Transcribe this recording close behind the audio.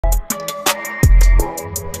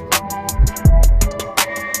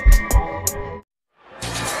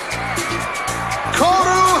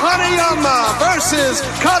versus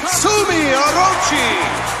Katsumi Orochi.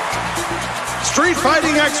 Street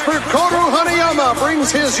fighting expert Koru Hanayama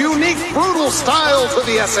brings his unique, brutal style to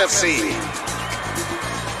the SFC.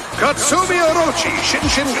 Katsumi Orochi,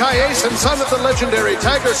 Shinshinkai ace and son of the legendary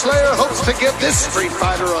Tiger Slayer, hopes to give this street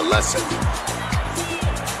fighter a lesson.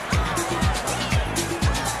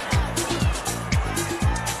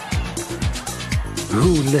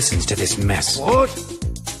 Who listens to this mess? What?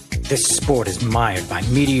 This sport is mired by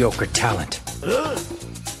mediocre talent.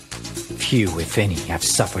 Few, if any, have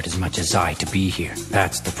suffered as much as I to be here.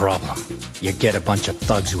 That's the problem. You get a bunch of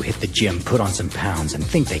thugs who hit the gym, put on some pounds, and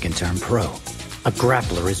think they can turn pro. A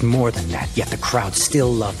grappler is more than that, yet the crowd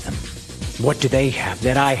still love them. What do they have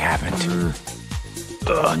that I haven't?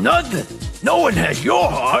 Nothing. No one has your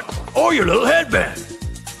heart or your little headband.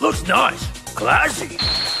 Looks nice. Classy.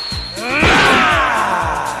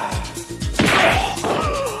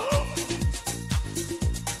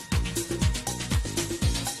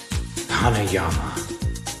 Hanayama.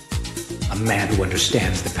 A man who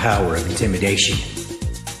understands the power of intimidation.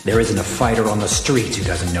 There isn't a fighter on the streets who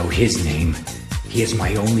doesn't know his name. He is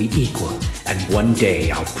my only equal, and one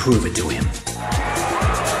day I'll prove it to him.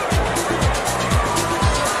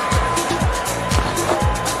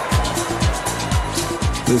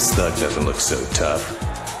 This thug doesn't look so tough.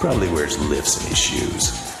 Probably wears lifts in his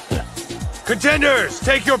shoes. Contenders,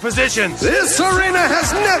 take your positions! This arena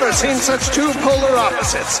has never seen such two polar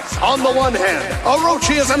opposites. On the one hand,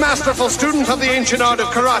 Orochi is a masterful student of the ancient art of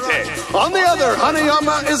karate. On the other,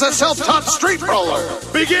 Hanayama is a self-taught street brawler.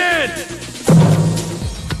 Begin!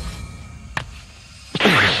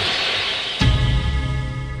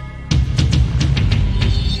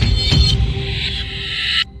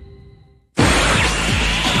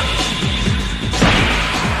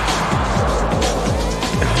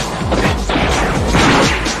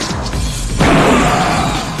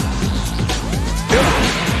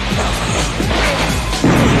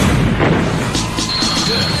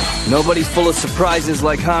 Nobody's full of surprises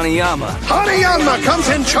like Hanayama. Hanayama comes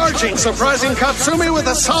in charging, surprising Katsumi with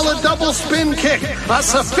a solid double spin kick. A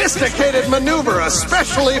sophisticated maneuver,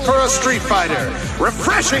 especially for a street fighter.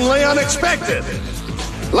 Refreshingly unexpected.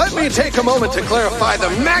 Let me take a moment to clarify the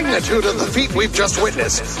magnitude of the feat we've just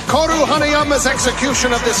witnessed. Koru Hanayama's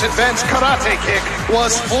execution of this advanced karate kick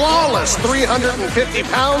was flawless. 350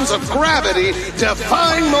 pounds of gravity,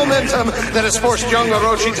 defying momentum that has forced young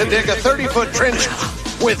Orochi to dig a 30-foot trench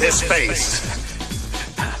with his face.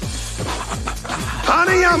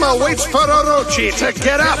 Hanayama waits for Orochi to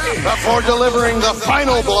get up before delivering the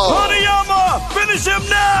final blow. Hanayama! Finish him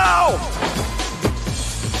now!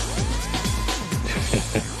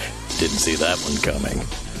 Didn't see that one coming.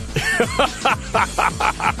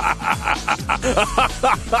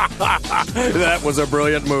 That was a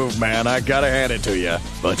brilliant move, man. I gotta hand it to you.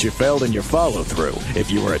 But you failed in your follow-through.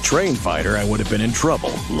 If you were a trained fighter, I would have been in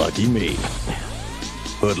trouble. Lucky me.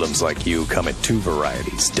 Hoodlums like you come in two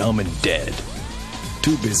varieties, dumb and dead.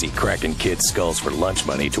 Too busy cracking kids' skulls for lunch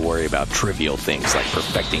money to worry about trivial things like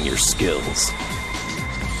perfecting your skills.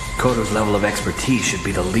 Koto's level of expertise should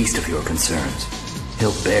be the least of your concerns.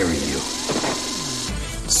 He'll bury you.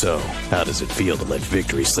 So, how does it feel to let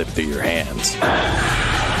victory slip through your hands?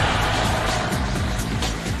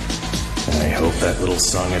 I hope that little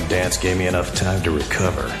song and dance gave me enough time to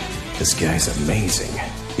recover. This guy's amazing.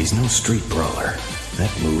 He's no street brawler.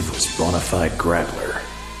 That move was bona fide grappler.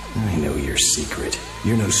 I know your secret.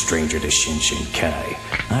 You're no stranger to Shinshinkai.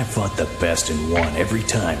 I fought the best and won every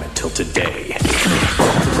time until today.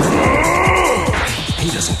 He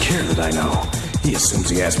doesn't care that I know. He assumes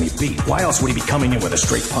he has me beat. Why else would he be coming in with a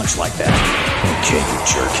straight punch like that? Okay, you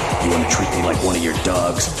jerk. You want to treat me like one of your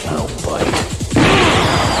dogs? I'll bite.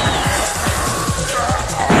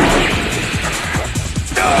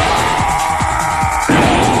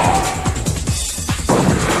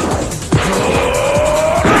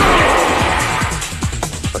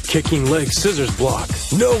 Kicking leg scissors block.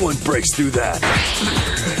 No one breaks through that.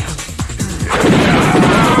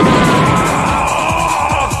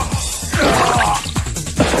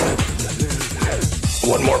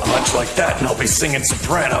 One more punch like that and I'll be singing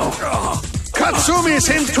soprano. Katsumi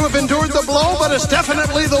seems to have endured the blow, but is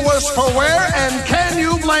definitely the worse for wear, and can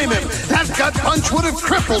you blame him? That gut punch would have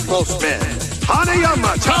crippled most men.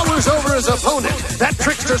 Hanayama towers over his opponent. That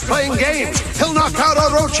trickster's playing games. He'll knock out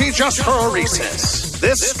Orochi just for a recess.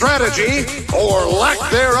 This strategy, or lack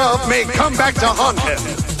thereof, may come back to haunt him.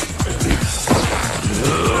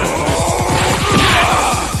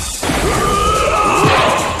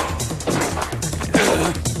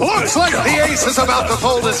 Looks like the ace is about to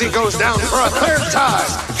fold as he goes down for a third time.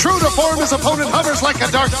 True to form, his opponent hovers like a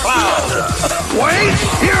dark cloud. Wait,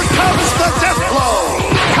 here comes the death blow.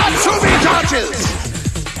 Katsumi dodges.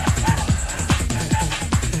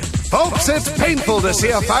 Folks, it's painful to see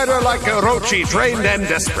a fighter like Orochi trained and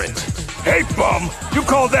desperate. Hey, bum! You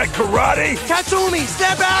call that karate? Katsumi,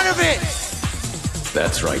 step out of it!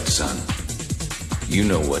 That's right, son. You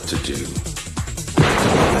know what to do.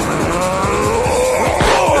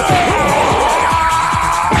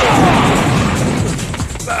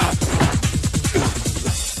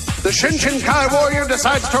 The Shinshinkai warrior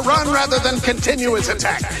decides to run rather than continue his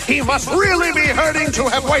attack. He must really be hurting to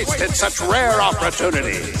have wasted such rare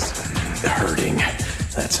opportunities. Hurting.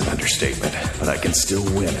 That's an understatement. But I can still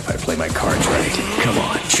win if I play my cards right. Come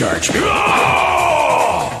on, charge me.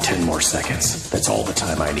 10 more seconds. That's all the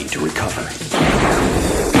time I need to recover.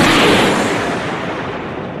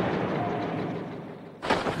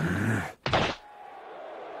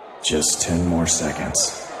 Just 10 more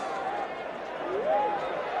seconds.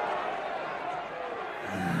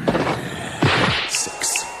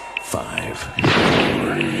 6, 5, 4,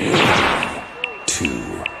 2,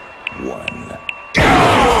 1.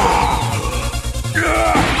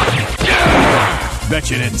 Bet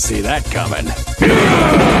you didn't see that coming.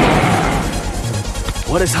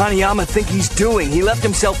 What does Hanayama think he's doing? He left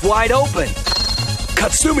himself wide open.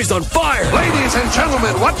 Katsumi's on fire! Ladies and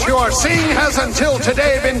gentlemen, what you are seeing has until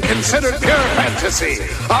today been considered pure fantasy.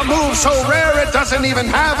 A move so rare it doesn't even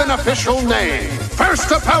have an official name. First,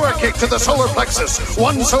 a power kick to the solar plexus,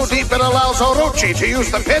 one so deep it allows Orochi to use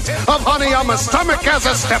the pit of Hanayama's stomach as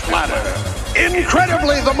a stepladder.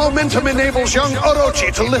 Incredibly, the momentum enables young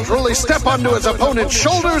Orochi to literally step onto his opponent's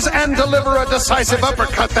shoulders and deliver a decisive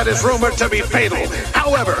uppercut that is rumored to be fatal.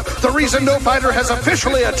 However, the reason no fighter has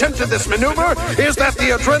officially attempted this maneuver is that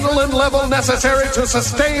the adrenaline level necessary to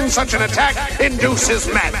sustain such an attack induces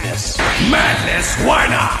madness. Madness? Why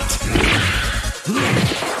not?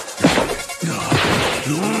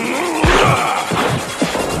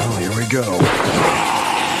 Well, here we go.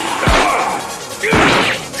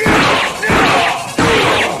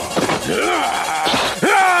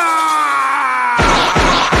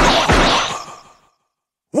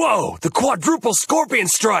 Whoa! The quadruple scorpion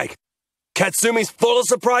strike! Katsumi's full of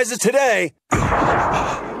surprises today.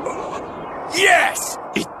 Yes!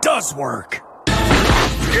 It does work!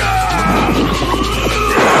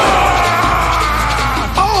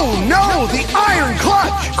 Oh no! The iron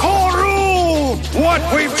clutch! Koru! What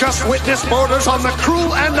we've just witnessed borders on the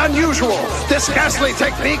cruel and unusual. This ghastly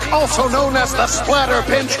technique, also known as the splatter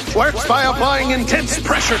pinch, works by applying intense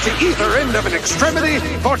pressure to either end of an extremity,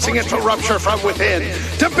 forcing it to rupture from within.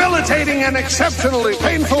 Debilitating and exceptionally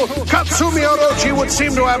painful, Katsumi Orochi would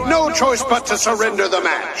seem to have no choice but to surrender the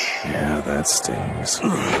match. Yeah, that stings.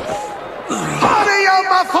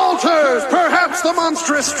 Hanayama falters! Perhaps the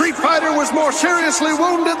monstrous street fighter was more seriously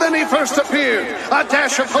wounded than he first appeared. A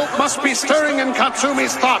dash of hope must be stirring in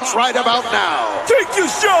Katsumi's thoughts right about now. Take your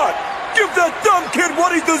shot! Give that dumb kid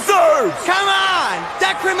what he deserves! Come on!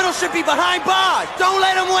 That criminal should be behind bars! Don't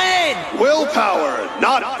let him win! Willpower,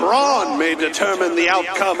 not brawn, may determine the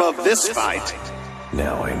outcome of this fight.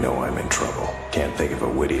 Now I know I'm in trouble. Can't think of a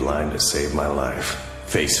witty line to save my life.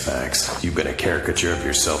 Face facts. You've been a caricature of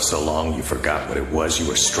yourself so long you forgot what it was you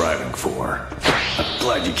were striving for. I'm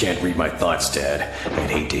glad you can't read my thoughts, Dad. I'd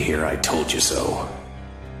hate to hear I told you so.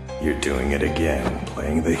 You're doing it again,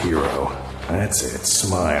 playing the hero. That's it,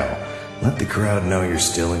 smile. Let the crowd know you're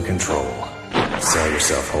still in control. Sell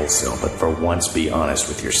yourself wholesale, but for once be honest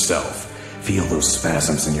with yourself. Feel those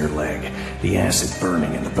spasms in your leg, the acid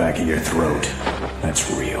burning in the back of your throat.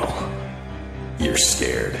 That's real. You're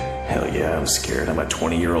scared. Hell yeah, I'm scared. I'm a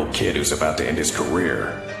 20-year-old kid who's about to end his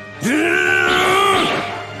career.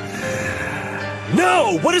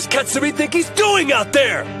 No! What does Katsumi think he's doing out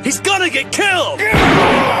there? He's gonna get killed!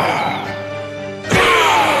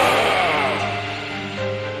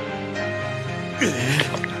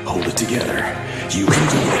 Hold it together. You can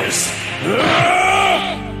do this.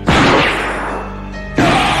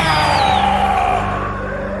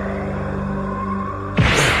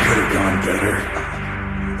 That could have gone better.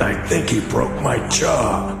 I think he broke my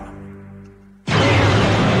jaw.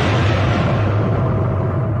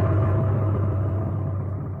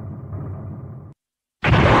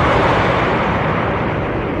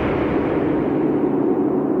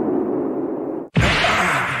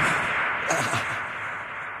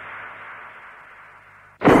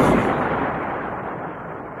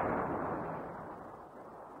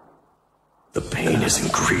 The pain is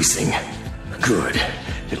increasing. Good.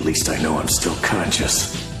 At least I know I'm still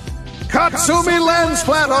conscious. Katsumi lands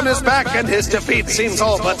flat on his back and his defeat seems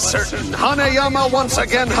all but certain. Hanayama once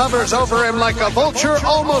again hovers over him like a vulture,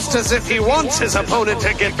 almost as if he wants his opponent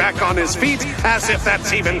to get back on his feet, as if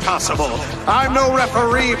that's even possible. I'm no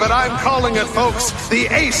referee, but I'm calling it, folks. The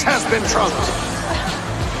ace has been trumped.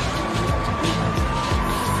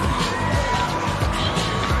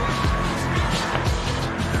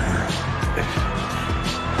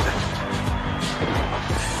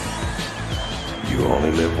 You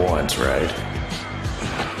only live once, right?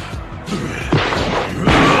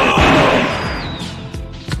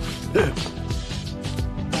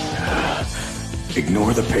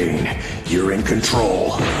 Ignore the pain. You're in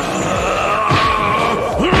control.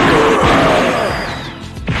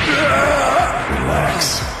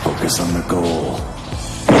 Relax. Focus on the goal.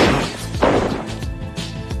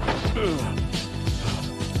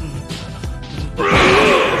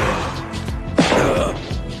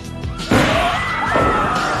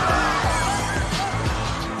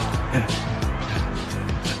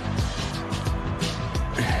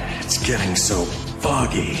 Getting so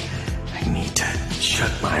foggy. I need to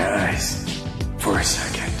shut my eyes for a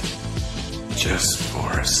second. Just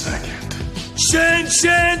for a second. Shin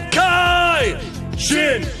Shin Kai!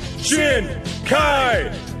 Shin Shin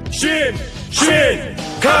Kai! Shin Shin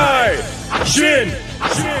Kai! Shin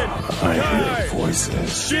Shin I hear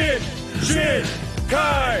voices. Shin Shin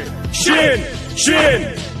Kai! Shin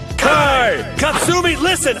Shin Kai! Katsumi,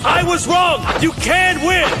 listen! I was wrong! You can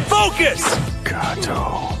win! Focus!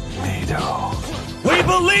 Kato. We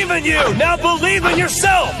believe in you! Now believe in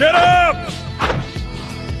yourself! Get up!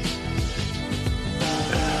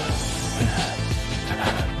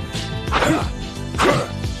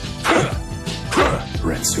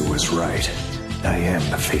 Retsu was right. I am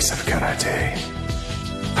the face of karate.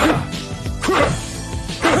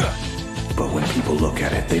 But when people look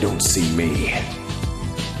at it, they don't see me.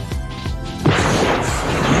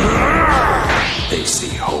 They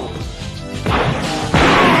see hope.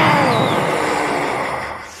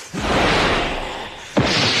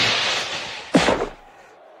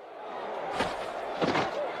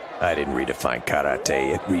 I didn't redefine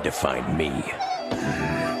karate, it redefined me.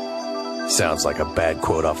 Sounds like a bad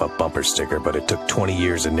quote off a bumper sticker, but it took 20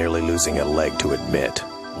 years and nearly losing a leg to admit.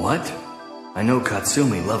 What? I know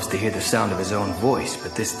Katsumi loves to hear the sound of his own voice,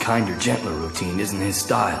 but this kinder, gentler routine isn't his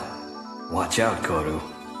style. Watch out, Koru.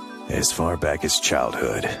 As far back as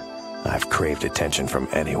childhood, I've craved attention from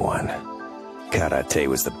anyone. Karate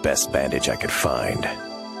was the best bandage I could find.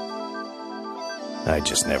 I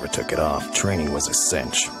just never took it off. Training was a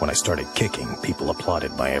cinch. When I started kicking, people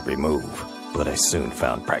applauded my every move. But I soon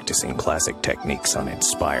found practicing classic techniques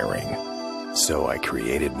uninspiring. So I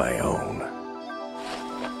created my own.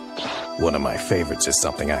 One of my favorites is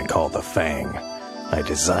something I call the Fang. I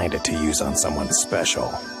designed it to use on someone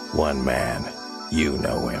special. One man. You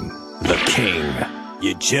know him. The King.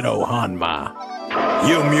 Yujiro Hanma.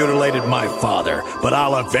 You mutilated my father, but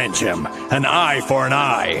I'll avenge him. An eye for an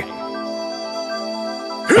eye.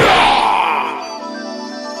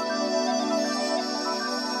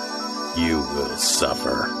 You will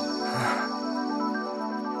suffer.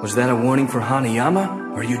 Was that a warning for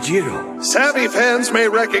Hanayama or Yujiro? Savvy fans may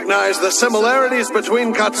recognize the similarities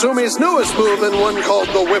between Katsumi's newest move and one called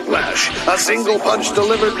the Whiplash. A single punch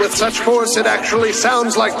delivered with such force it actually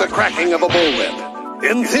sounds like the cracking of a bullwhip.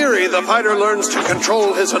 In theory, the fighter learns to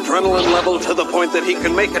control his adrenaline level to the point that he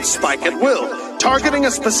can make it spike at will. Targeting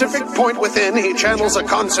a specific point within, he channels a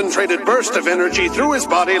concentrated burst of energy through his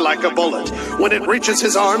body like a bullet. When it reaches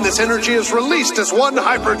his arm, this energy is released as one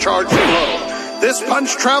hypercharged blow. This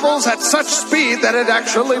punch travels at such speed that it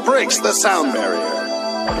actually breaks the sound barrier.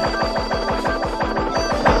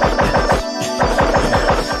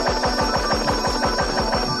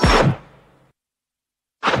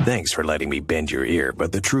 Thanks for letting me bend your ear,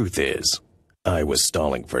 but the truth is, I was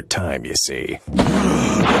stalling for time, you see.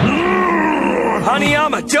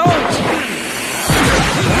 Hanayama, don't!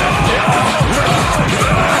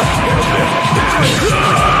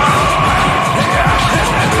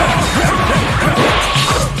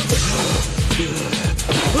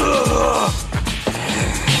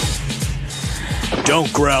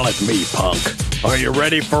 Don't growl at me, punk. Are you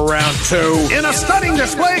ready for round two? In a stunning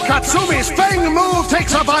display, Katsumi's Fang move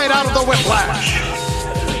takes a bite out of the Whiplash.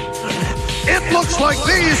 It looks like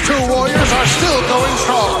these two warriors are still going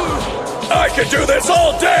strong. I could do this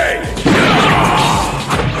all day!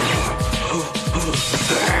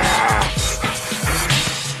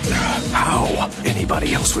 How?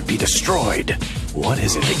 Anybody else would be destroyed. What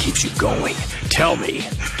is it that keeps you going? Tell me,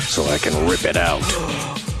 so I can rip it out.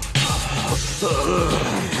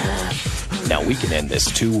 Now we can end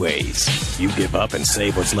this two ways. You give up and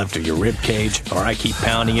save what's left of your rib cage, or I keep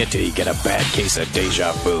pounding it till you get a bad case of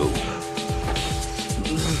deja vu.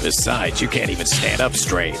 Besides, you can't even stand up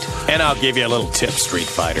straight. And I'll give you a little tip, Street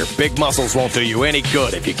Fighter. Big muscles won't do you any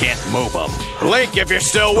good if you can't move them. Link, if you're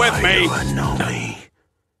still with me! Hanma.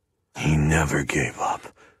 He never gave up.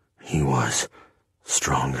 He was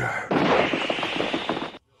stronger.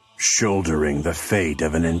 Shouldering the fate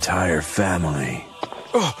of an entire family.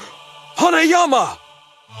 Hanayama!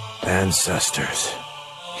 Ancestors,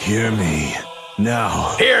 hear me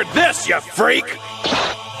now. Hear this, you freak!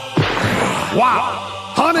 Wow!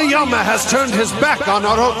 Hanayama has turned his back on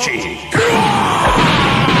Orochi.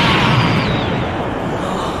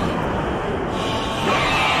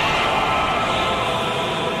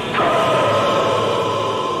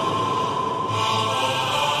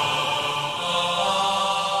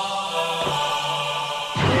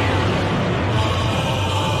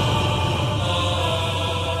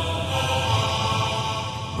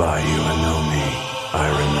 Bayou Anomi, I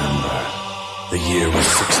remember. The year was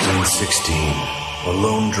 1616. A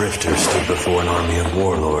lone drifter stood before an army of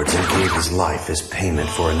warlords and gave his life as payment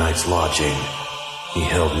for a night's lodging. He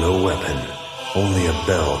held no weapon, only a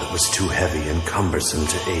bell that was too heavy and cumbersome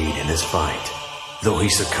to aid in his fight. Though he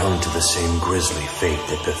succumbed to the same grisly fate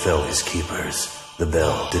that befell his keepers, the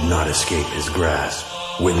bell did not escape his grasp.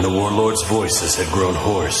 When the warlords' voices had grown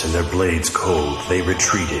hoarse and their blades cold, they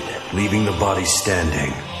retreated, leaving the body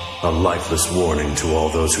standing, a lifeless warning to all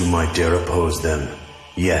those who might dare oppose them.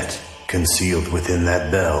 Yet, concealed within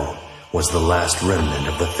that bell was the last remnant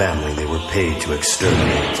of the family they were paid to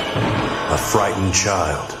exterminate. A frightened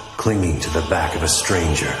child clinging to the back of a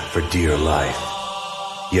stranger for dear life.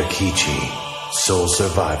 Yakichi, sole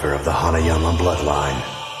survivor of the Hanayama bloodline.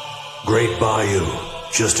 Great Bayou,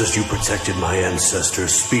 just as you protected my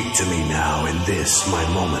ancestors, speak to me now in this, my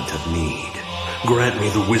moment of need. Grant me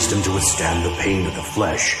the wisdom to withstand the pain of the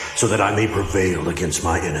flesh, so that I may prevail against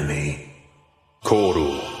my enemy.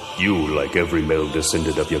 Koru, you, like every male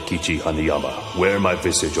descendant of Yakichi Hanayama, wear my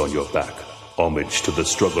visage on your back, homage to the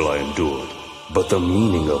struggle I endured. But the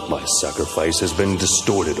meaning of my sacrifice has been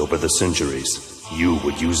distorted over the centuries. You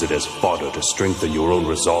would use it as fodder to strengthen your own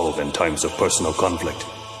resolve in times of personal conflict.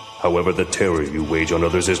 However, the terror you wage on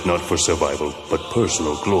others is not for survival, but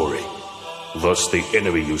personal glory. Thus, the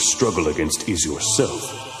enemy you struggle against is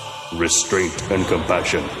yourself. Restraint and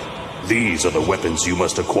compassion. These are the weapons you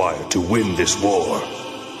must acquire to win this war.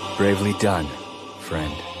 Bravely done,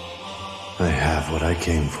 friend. I have what I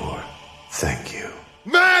came for. Thank you.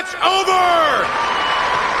 Match over!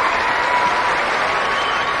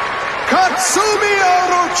 Katsumi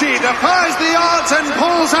Orochi defies the odds and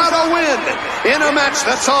pulls out a win. In a match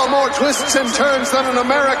that saw more twists and turns than an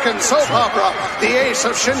American soap opera, the ace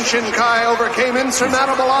of Shinshinkai overcame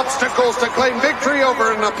insurmountable obstacles to claim victory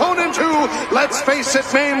over an opponent who, let's face it,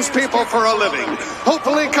 maims people for a living.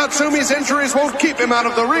 Hopefully Katsumi's injuries won't keep him out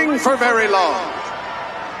of the ring for very long.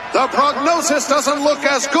 The prognosis doesn't look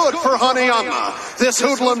as good for Hanayama. This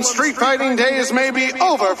hoodlum street fighting days may be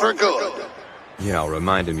over for good. Yeah, I'll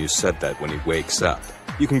remind him you said that when he wakes up.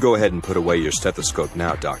 You can go ahead and put away your stethoscope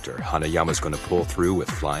now, Doctor. Hanayama's gonna pull through with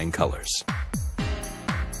flying colors.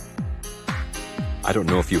 I don't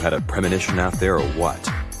know if you had a premonition out there or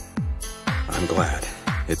what. I'm glad.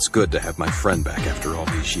 It's good to have my friend back after all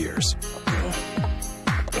these years.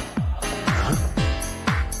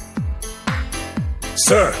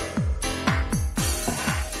 Sir!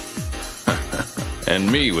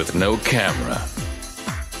 And me with no camera.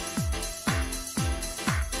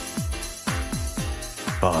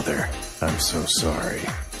 Father, I'm so sorry.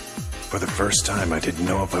 For the first time, I didn't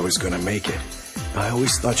know if I was gonna make it. I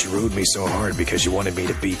always thought you rode me so hard because you wanted me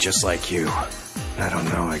to be just like you. I don't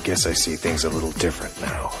know, I guess I see things a little different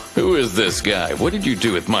now. Who is this guy? What did you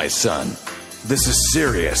do with my son? This is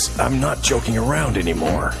serious. I'm not joking around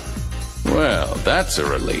anymore. Well, that's a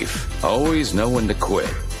relief. Always know when to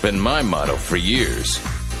quit. Been my motto for years.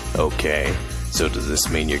 Okay, so does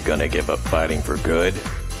this mean you're gonna give up fighting for good?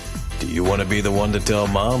 Do you want to be the one to tell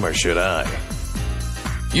Mom, or should I?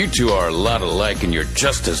 You two are a lot alike and you're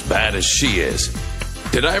just as bad as she is.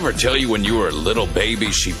 Did I ever tell you when you were a little baby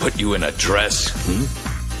she put you in a dress?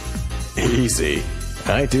 Easy.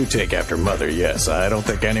 I do take after Mother, yes. I don't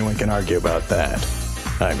think anyone can argue about that.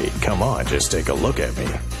 I mean, come on, just take a look at me.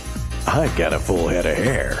 I've got a full head of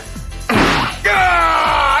hair.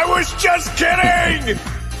 I was just kidding!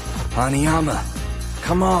 Hanayama,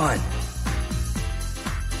 come on.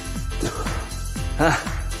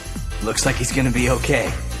 Looks like he's gonna be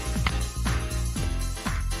okay.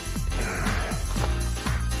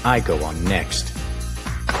 I go on next.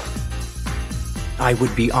 I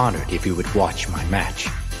would be honored if you would watch my match.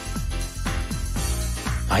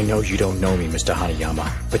 I know you don't know me, Mr. Hanayama,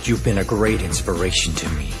 but you've been a great inspiration to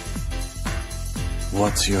me.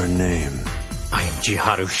 What's your name? I am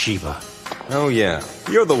Chiharu Shiba. Oh yeah,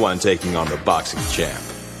 you're the one taking on the boxing champ.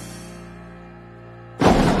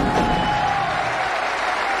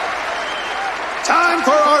 Time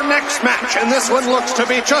for our next match, and this one looks to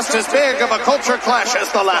be just as big of a culture clash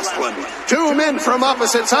as the last one. Two men from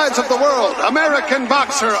opposite sides of the world, American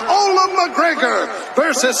boxer Ola McGregor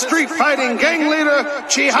versus street fighting gang leader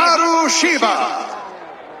Chiharu Shiba.